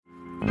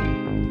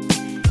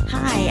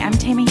Hi, I'm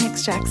Tammy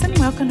Hicks Jackson.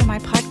 Welcome to my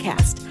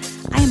podcast.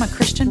 I am a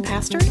Christian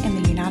pastor in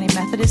the United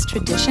Methodist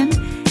tradition,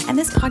 and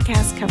this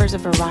podcast covers a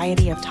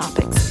variety of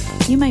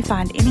topics. You may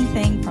find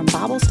anything from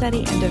Bible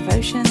study and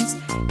devotions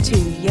to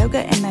yoga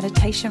and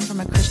meditation from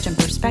a Christian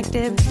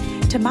perspective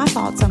to my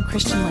thoughts on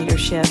Christian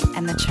leadership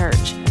and the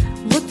church.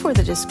 Look for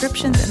the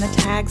descriptions and the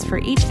tags for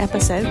each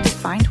episode to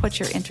find what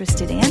you're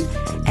interested in,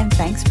 and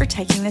thanks for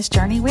taking this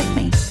journey with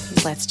me.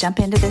 Let's jump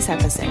into this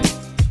episode.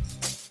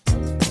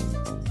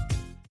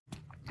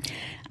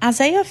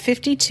 Isaiah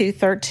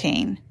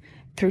 52:13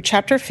 through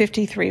chapter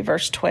 53,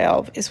 verse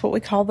 12 is what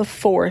we call the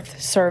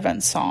fourth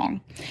servant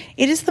song.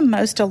 It is the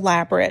most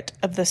elaborate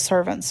of the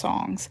servant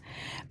songs.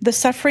 The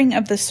suffering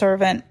of the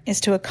servant is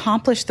to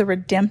accomplish the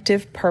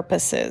redemptive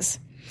purposes.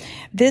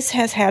 This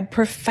has had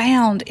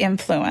profound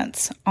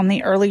influence on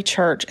the early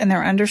church and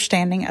their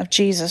understanding of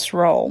Jesus'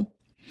 role.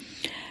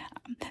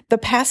 The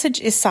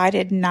passage is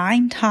cited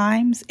 9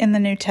 times in the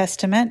New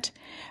Testament,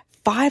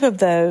 5 of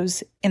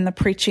those in the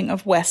preaching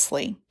of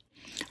Wesley.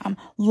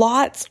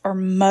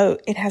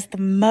 It has the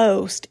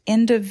most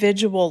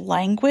individual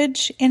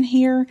language in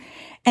here,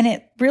 and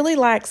it really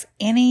lacks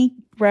any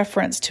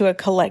reference to a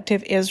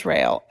collective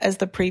Israel as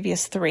the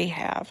previous 3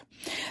 have.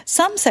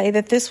 Some say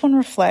that this one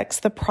reflects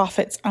the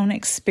prophet's own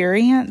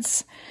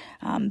experience.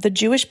 The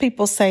Jewish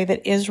people say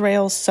that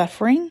Israel's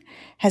suffering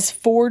has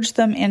forged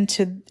them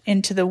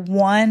into the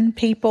one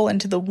people,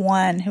 into the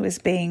one who is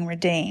being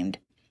redeemed.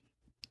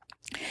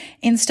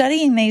 In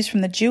studying these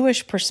from the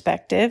Jewish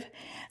perspective,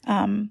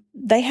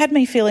 they had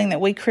me feeling that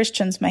we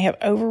Christians may have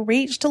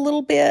overreached a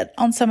little bit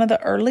on some of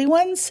the early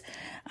ones.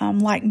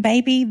 Like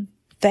maybe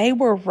they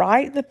were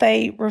right that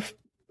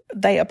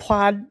they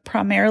applied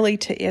primarily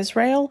to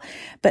Israel.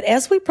 But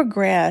as we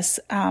progress,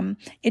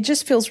 it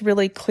just feels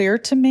really clear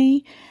to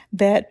me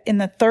that in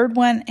the third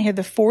one, and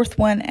the fourth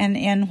one, and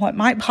in what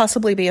might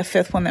possibly be a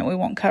fifth one that we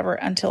won't cover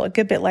until a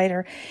good bit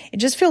later, it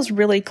just feels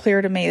really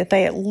clear to me that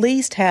they at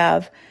least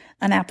have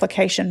an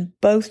application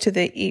both to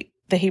the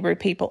Hebrew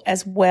people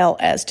as well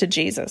as to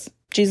Jesus.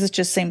 Jesus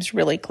just seems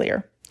really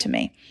clear to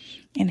me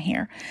in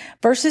here.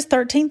 Verses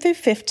 13 through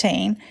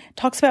 15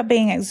 talks about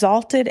being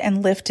exalted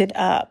and lifted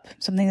up,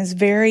 something that's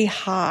very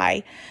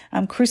high.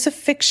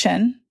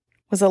 Crucifixion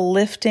was a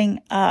lifting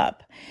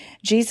up.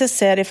 Jesus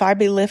said, "If I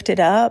be lifted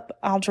up,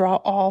 I'll draw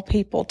all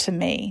people to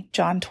me."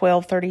 John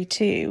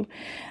 12:32.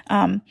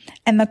 And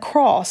the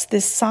cross,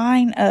 this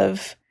sign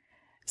of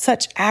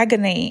such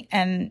agony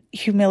and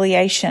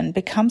humiliation,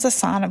 becomes a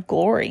sign of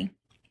glory.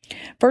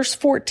 Verse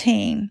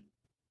 14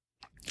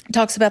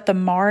 talks about the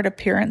marred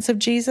appearance of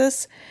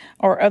Jesus,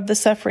 or of the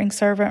suffering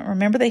servant.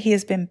 Remember that he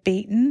has been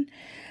beaten.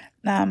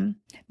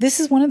 This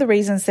is one of the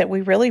reasons that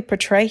we really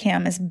portray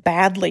him as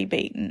badly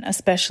beaten,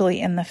 especially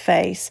in the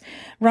face.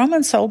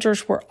 Roman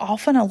soldiers were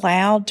often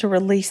allowed to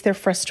release their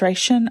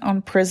frustration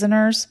on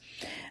prisoners,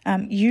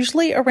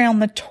 usually around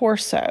the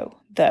torso,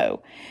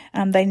 though.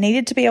 They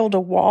needed to be able to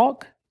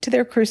walk to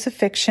their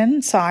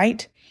crucifixion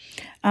site,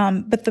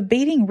 but the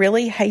beating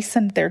really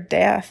hastened their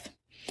death.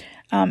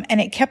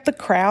 And it kept the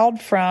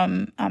crowd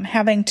from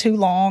having too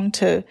long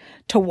to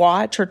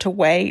watch or to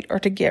wait or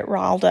to get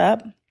riled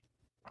up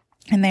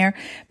in there.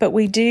 But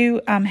we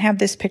do have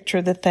this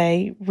picture that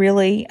they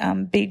really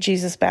beat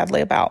Jesus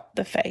badly about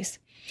the face.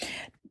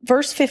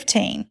 Verse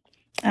 15,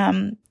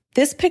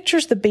 this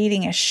pictures the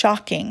beating as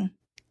shocking,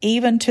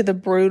 even to the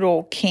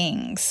brutal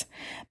kings.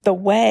 The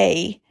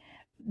way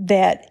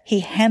that he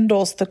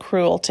handles the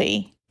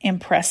cruelty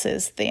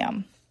impresses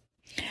them.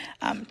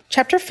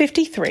 Chapter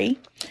 53,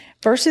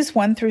 verses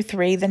 1 through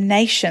 3, the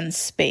nations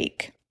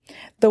speak.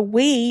 The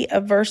we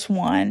of verse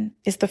 1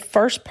 is the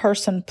first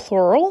person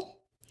plural,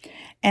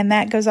 and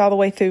that goes all the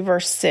way through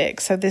verse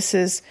 6. So this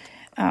is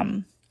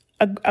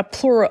a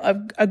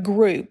plural, a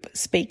group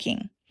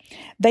speaking.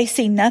 They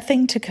see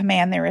nothing to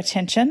command their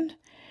attention,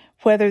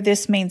 whether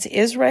this means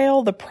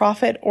Israel, the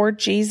prophet, or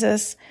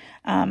Jesus.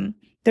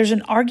 There's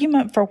an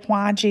argument for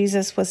why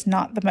Jesus was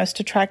not the most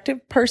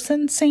attractive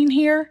person seen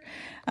here.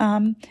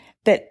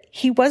 That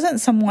he wasn't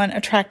someone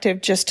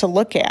attractive just to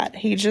look at.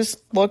 He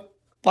just looked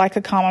like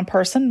a common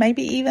person,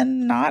 maybe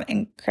even not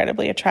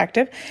incredibly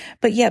attractive,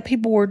 but yet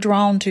people were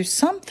drawn to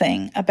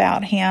something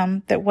about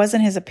him that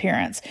wasn't his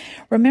appearance.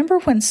 Remember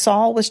when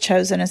Saul was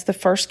chosen as the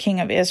first king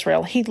of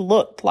Israel, he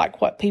looked like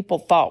what people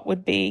thought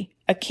would be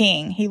a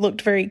king. He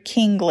looked very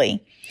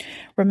kingly.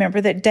 Remember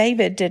that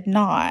David did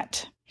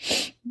not.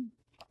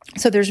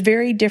 So there's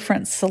very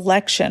different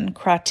selection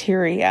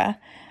criteria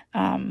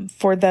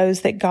for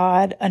those that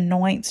God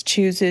anoints,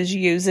 chooses,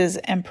 uses,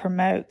 and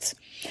promotes.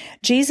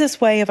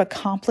 Jesus' way of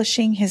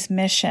accomplishing his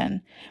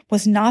mission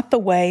was not the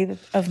way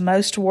of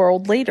most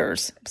world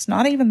leaders. It's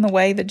not even the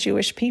way the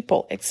Jewish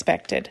people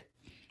expected.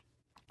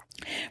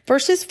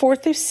 Verses 4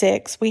 through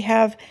 6, we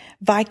have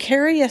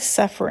vicarious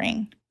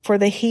suffering for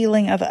the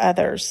healing of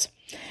others.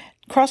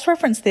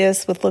 Cross-reference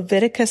this with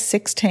Leviticus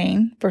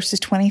 16, verses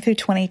 20 through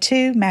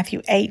 22,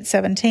 Matthew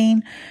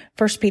 8:17,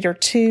 1 Peter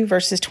 2,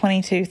 verses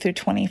 22 through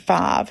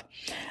 25.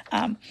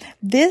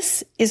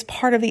 This is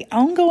part of the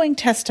ongoing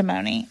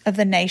testimony of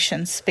the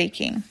nation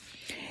speaking.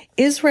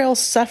 Israel's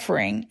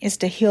suffering is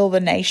to heal the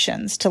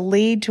nations, to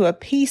lead to a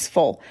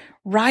peaceful,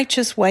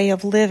 righteous way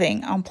of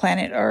living on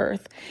planet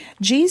Earth.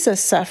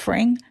 Jesus'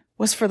 suffering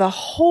was for the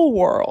whole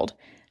world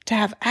to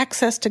have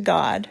access to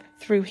God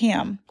through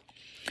him.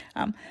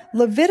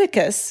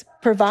 Leviticus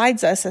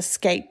provides us a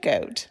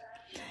scapegoat.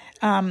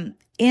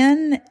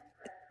 In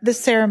the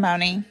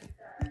ceremony,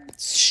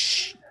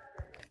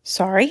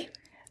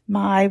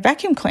 my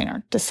vacuum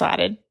cleaner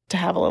decided to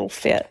have a little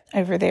fit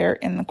over there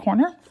in the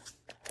corner.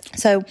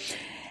 So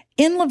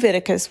in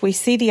Leviticus, we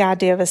see the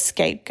idea of a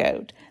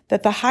scapegoat,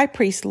 that the high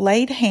priest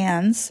laid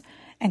hands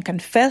and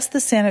confessed the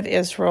sin of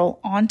Israel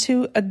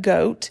onto a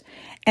goat,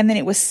 and then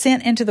it was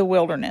sent into the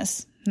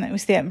wilderness. And we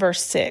see that in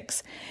verse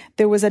 6.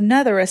 There was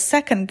a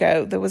second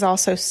goat that was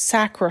also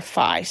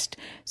sacrificed.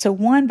 So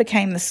one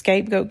became the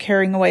scapegoat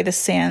carrying away the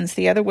sins.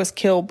 The other was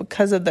killed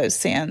because of those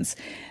sins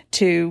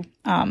to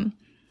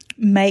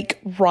make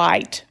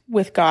right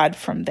with God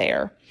from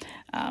there.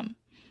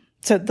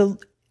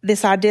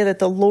 This idea that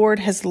the Lord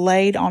has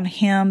laid on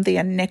him the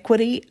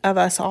iniquity of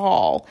us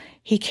all.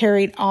 He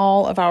carried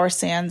all of our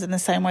sins in the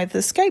same way that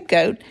the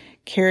scapegoat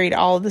carried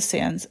all of the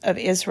sins of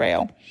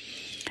Israel.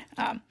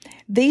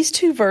 These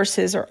two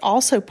verses are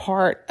also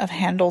part of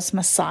Handel's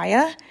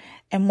Messiah,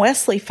 and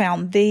Wesley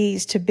found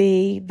these to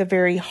be the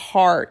very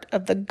heart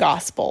of the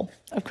gospel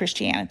of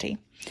Christianity.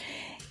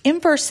 In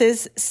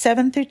verses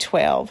 7 through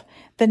 12,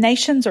 the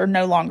nations are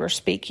no longer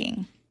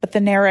speaking, but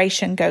the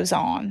narration goes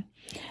on.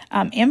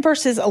 In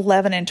verses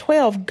 11 and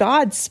 12,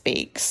 God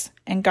speaks,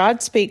 and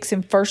God speaks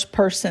in first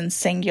person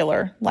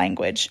singular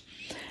language.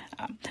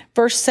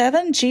 Verse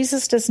 7,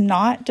 Jesus does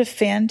not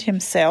defend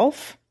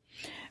himself.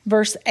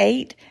 Verse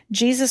 8,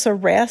 Jesus'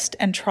 arrest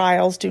and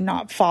trials do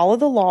not follow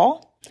the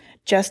law.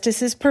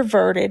 Justice is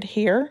perverted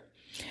here.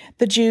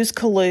 The Jews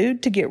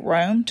collude to get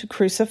Rome to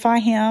crucify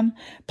him.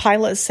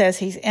 Pilate says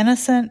he's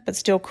innocent, but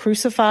still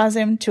crucifies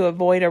him to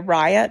avoid a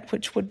riot,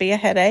 which would be a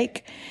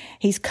headache.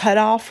 He's cut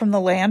off from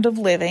the land of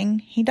living.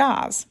 He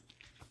dies.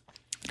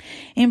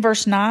 In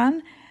verse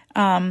 9,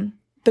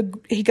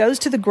 he goes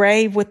to the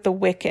grave with the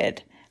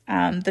wicked.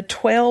 The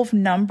 12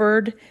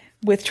 numbered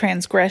with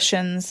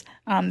transgressions.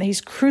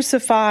 He's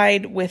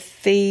crucified with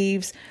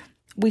thieves.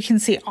 We can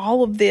see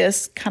all of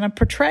this kind of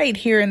portrayed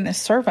here in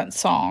this servant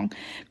song.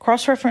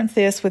 Cross-reference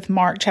this with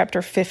Mark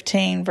chapter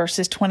 15,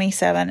 verses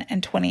 27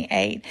 and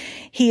 28.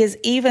 He is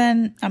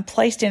even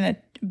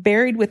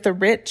buried with the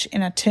rich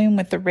in a tomb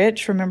with the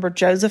rich. Remember,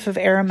 Joseph of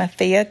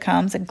Arimathea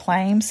comes and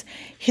claims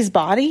his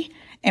body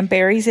and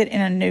buries it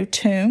in a new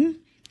tomb.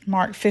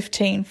 Mark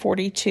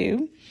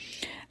 15:42.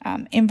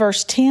 In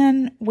verse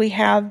 10, we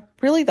have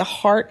really the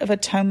heart of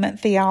atonement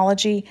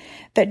theology,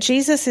 that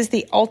Jesus is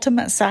the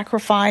ultimate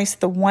sacrifice,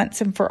 the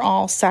once and for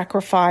all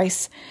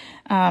sacrifice.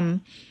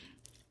 The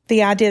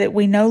idea that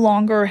we no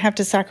longer have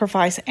to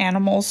sacrifice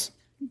animals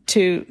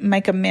to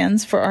make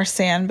amends for our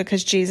sin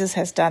because Jesus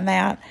has done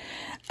that.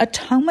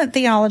 Atonement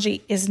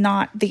theology is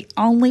not the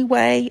only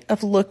way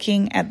of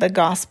looking at the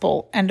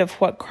gospel and of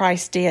what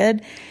Christ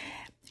did.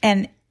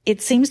 And it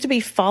seems to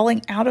be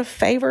falling out of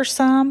favor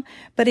some,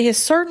 but it has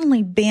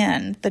certainly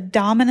been the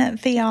dominant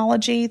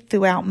theology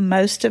throughout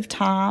most of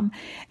time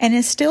and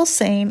is still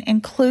seen,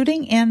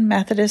 including in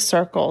Methodist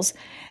circles,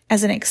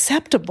 as an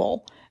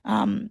acceptable,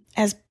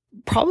 as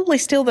probably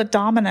still the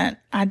dominant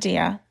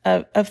idea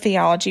of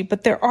theology.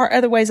 But there are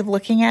other ways of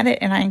looking at it,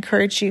 and I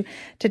encourage you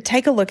to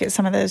take a look at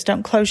some of those.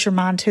 Don't close your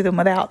mind to them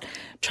without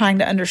trying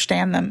to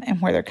understand them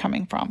and where they're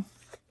coming from,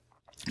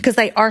 because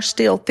they are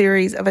still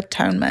theories of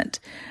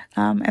atonement.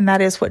 And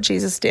that is what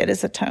Jesus did,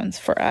 is atones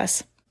for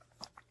us.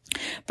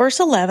 Verse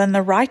 11,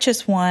 the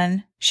righteous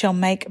one shall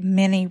make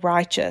many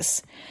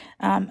righteous.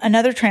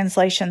 Another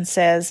translation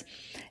says,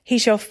 he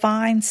shall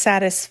find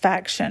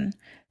satisfaction.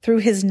 Through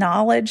his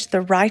knowledge,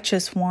 the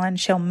righteous one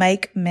shall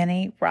make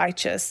many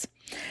righteous.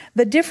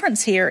 The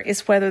difference here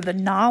is whether the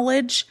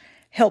knowledge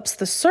helps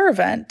the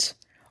servant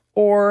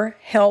or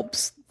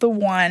helps the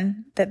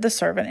one that the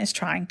servant is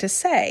trying to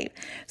save.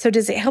 So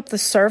does it help the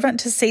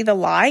servant to see the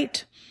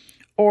light,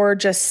 or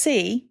just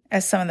see,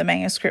 as some of the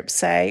manuscripts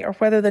say, or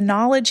whether the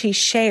knowledge he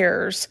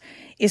shares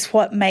is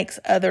what makes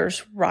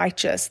others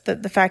righteous,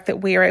 the fact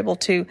that we are able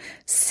to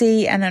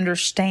see and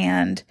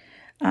understand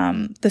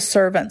the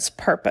servant's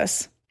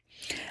purpose.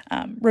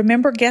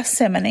 Remember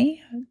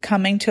Gethsemane,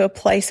 coming to a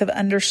place of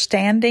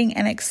understanding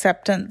and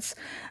acceptance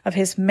of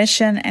his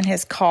mission and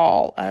his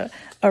call, a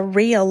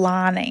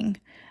realigning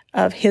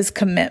of his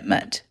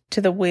commitment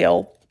to the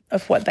will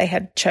of what they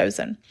had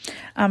chosen.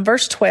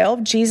 Verse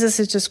 12, Jesus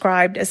is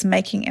described as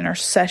making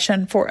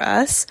intercession for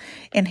us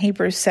in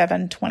Hebrews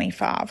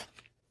 7:25.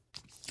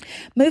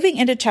 Moving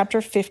into chapter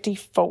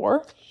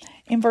 54,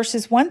 in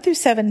verses 1 through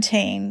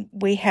 17,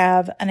 we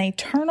have an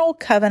eternal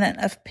covenant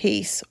of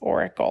peace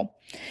oracle.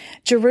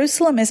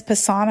 Jerusalem is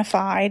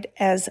personified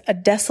as a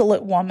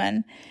desolate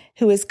woman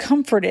who is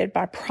comforted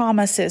by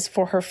promises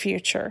for her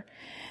future.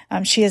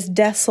 She is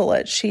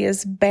desolate. She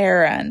is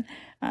barren.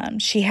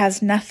 She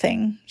has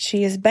nothing.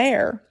 She is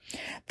bare.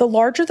 The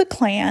larger the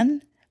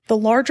clan, the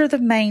larger the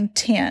main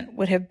tent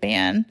would have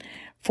been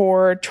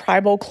for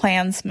tribal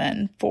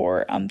clansmen,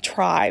 for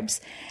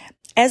tribes.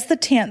 As the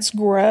tents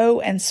grow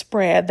and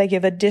spread, they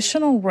give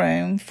additional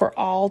room for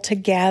all to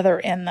gather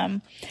in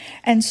them.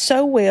 And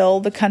so will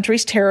the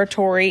country's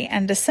territory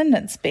and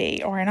descendants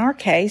be. Or in our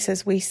case,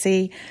 as we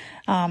see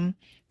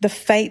the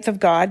faith of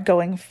God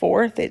going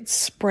forth, it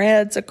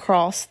spreads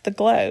across the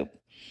globe.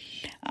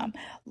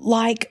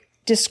 Like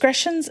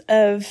discretions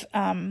of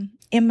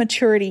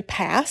immaturity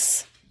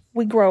pass,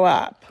 we grow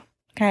up.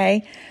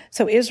 Okay?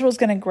 So Israel's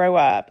going to grow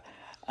up.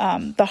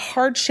 The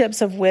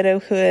hardships of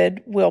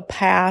widowhood will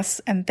pass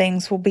and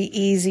things will be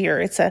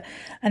easier. It's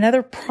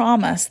another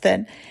promise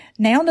that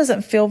now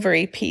doesn't feel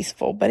very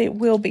peaceful, but it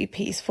will be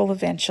peaceful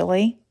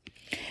eventually.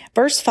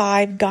 Verse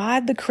 5,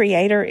 God the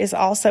Creator is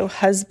also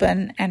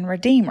husband and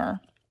redeemer.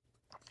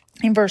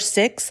 In verse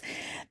 6,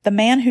 the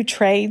man who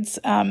trades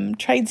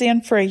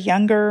in for a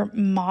younger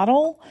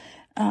model.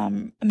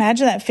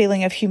 Imagine that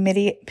feeling of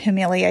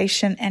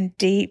humiliation and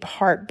deep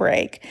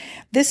heartbreak.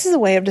 This is a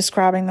way of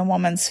describing the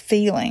woman's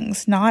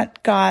feelings,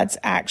 not God's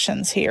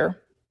actions here.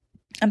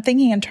 I'm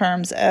thinking in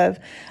terms of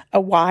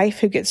a wife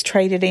who gets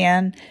traded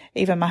in.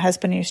 Even my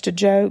husband used to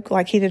joke,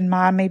 like he didn't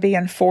mind me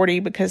being 40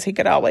 because he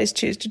could always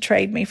choose to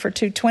trade me for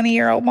two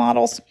 20-year-old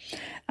models.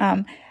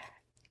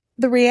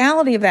 The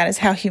reality of that is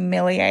how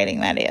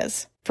humiliating that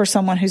is for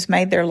someone who's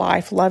made their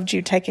life, loved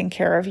you, taken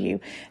care of you,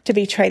 to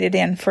be traded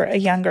in for a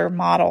younger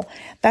model.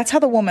 That's how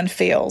the woman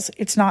feels.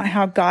 It's not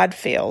how God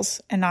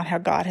feels and not how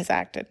God has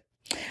acted.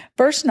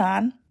 Verse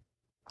 9,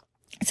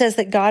 it says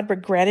that God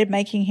regretted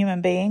making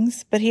human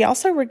beings, but he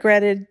also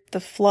regretted the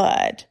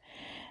flood.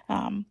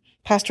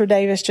 Pastor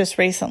Davis just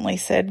recently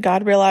said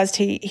God realized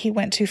he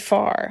went too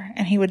far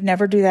and he would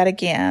never do that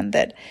again,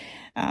 that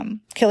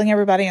killing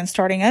everybody and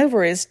starting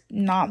over is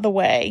not the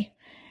way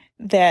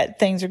that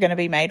things are going to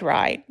be made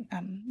right.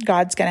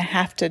 God's going to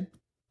have to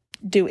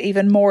do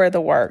even more of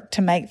the work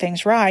to make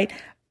things right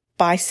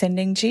by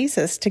sending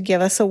Jesus to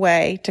give us a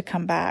way to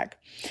come back.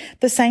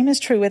 The same is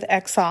true with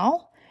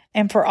exile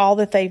and for all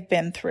that they've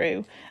been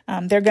through.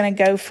 They're going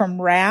to go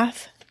from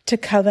wrath to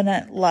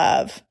covenant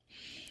love.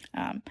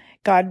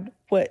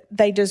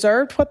 They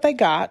deserved what they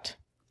got.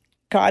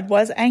 God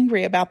was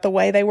angry about the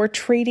way they were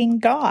treating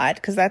God,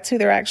 because that's who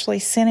they're actually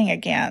sinning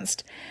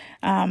against.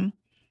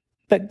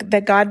 But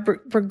that God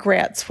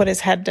regrets what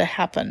has had to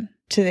happen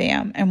to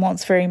them and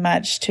wants very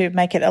much to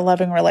make it a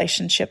loving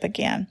relationship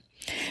again.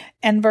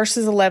 And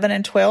verses 11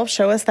 and 12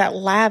 show us that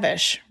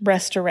lavish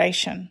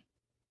restoration.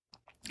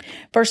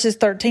 Verses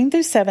 13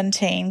 through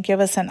 17 give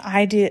us an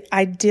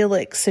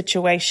idyllic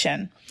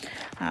situation.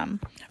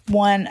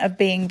 One of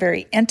being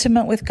very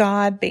intimate with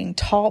God, being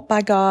taught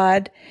by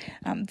God.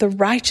 The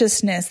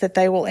righteousness that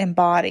they will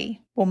embody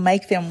will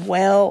make them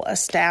well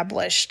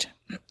established.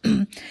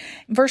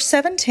 Verse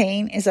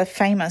 17 is a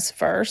famous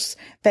verse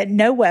that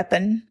no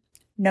weapon,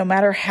 no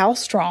matter how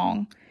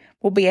strong,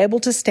 will be able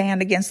to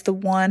stand against the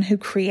one who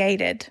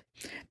created,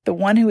 the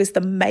one who is the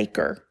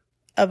maker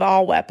of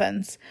all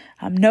weapons.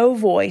 No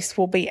voice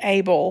will be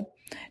able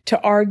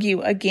to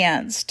argue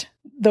against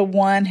the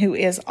one who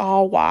is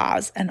all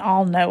wise and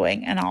all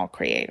knowing and all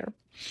creator.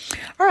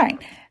 All right,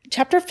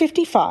 chapter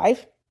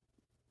 55,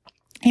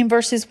 in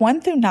verses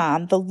 1 through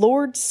 9, the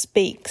Lord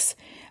speaks.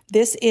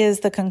 This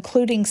is the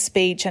concluding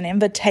speech, an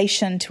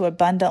invitation to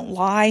abundant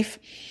life.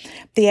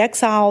 The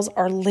exiles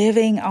are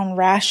living on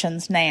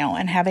rations now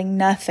and having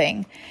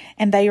nothing,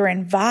 and they are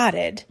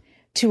invited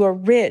to a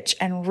rich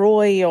and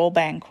royal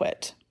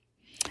banquet.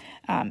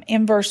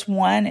 In verse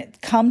 1,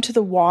 come to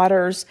the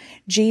waters.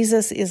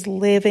 Jesus is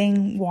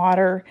living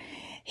water.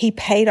 He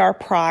paid our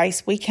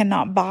price. We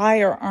cannot buy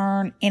or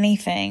earn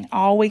anything.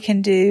 All we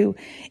can do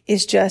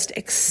is just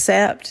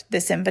accept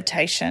this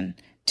invitation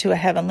to a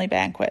heavenly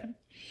banquet.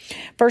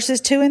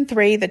 Verses 2 and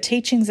 3, the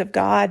teachings of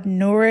God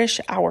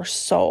nourish our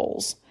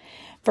souls.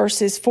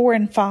 Verses 4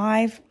 and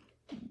 5,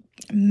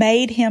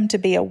 made him to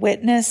be a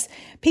witness.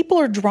 People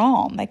are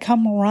drawn. They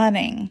come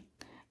running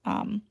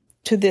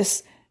to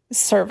this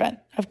servant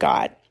of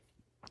God.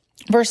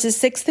 Verses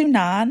 6 through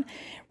 9,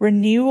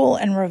 renewal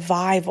and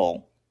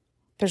revival.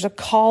 There's a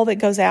call that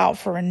goes out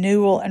for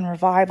renewal and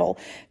revival,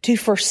 to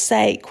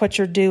forsake what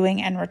you're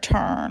doing and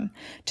return,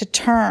 to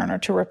turn or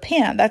to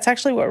repent. That's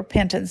actually what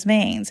repentance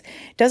means.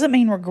 It doesn't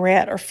mean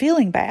regret or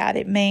feeling bad.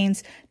 It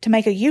means to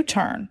make a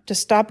U-turn, to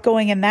stop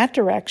going in that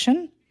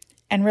direction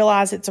and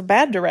realize it's a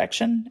bad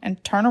direction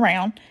and turn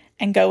around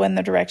and go in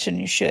the direction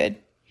you should.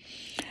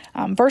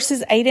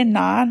 Verses 8 and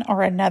 9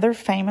 are another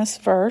famous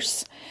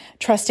verse.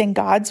 Trusting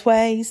God's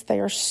ways. They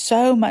are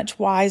so much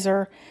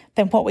wiser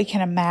than what we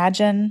can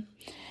imagine.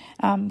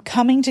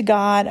 Coming to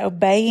God,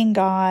 obeying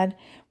God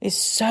is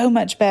so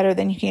much better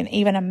than you can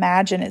even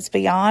imagine. It's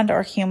beyond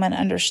our human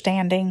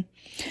understanding.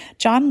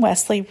 John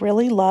Wesley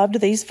really loved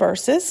these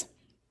verses.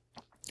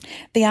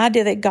 The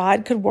idea that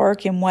God could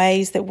work in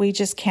ways that we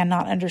just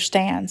cannot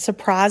understand,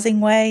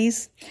 surprising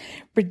ways,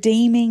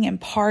 redeeming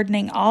and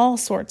pardoning all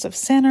sorts of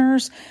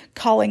sinners,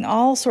 calling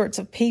all sorts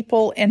of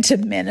people into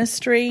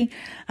ministry,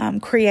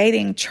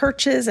 creating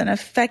churches and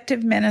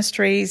effective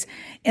ministries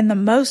in the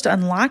most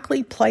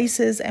unlikely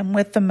places and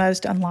with the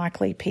most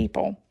unlikely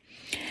people.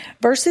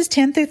 Verses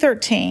 10 through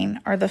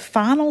 13 are the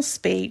final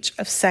speech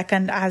of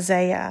 2nd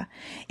Isaiah.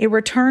 It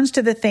returns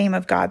to the theme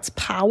of God's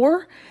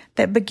power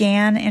that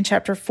began in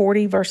chapter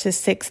 40, verses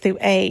 6 through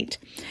 8.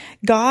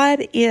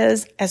 God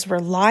is as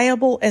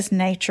reliable as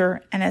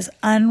nature and as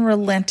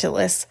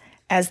unrelentless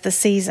as the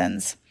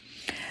seasons.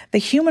 The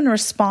human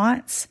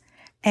response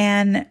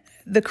and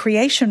the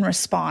creation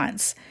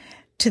response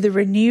to the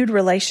renewed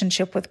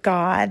relationship with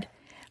God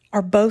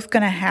are both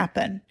going to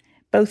happen.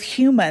 Both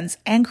humans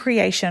and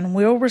creation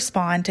will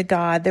respond to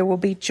God. There will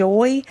be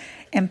joy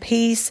and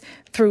peace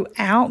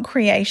throughout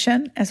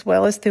creation as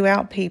well as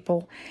throughout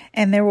people.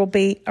 And there will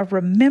be a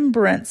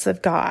remembrance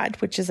of God,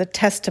 which is a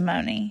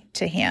testimony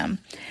to Him.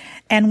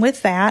 And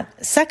with that,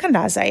 2nd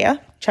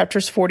Isaiah,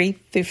 chapters 40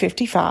 through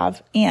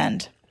 55,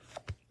 end.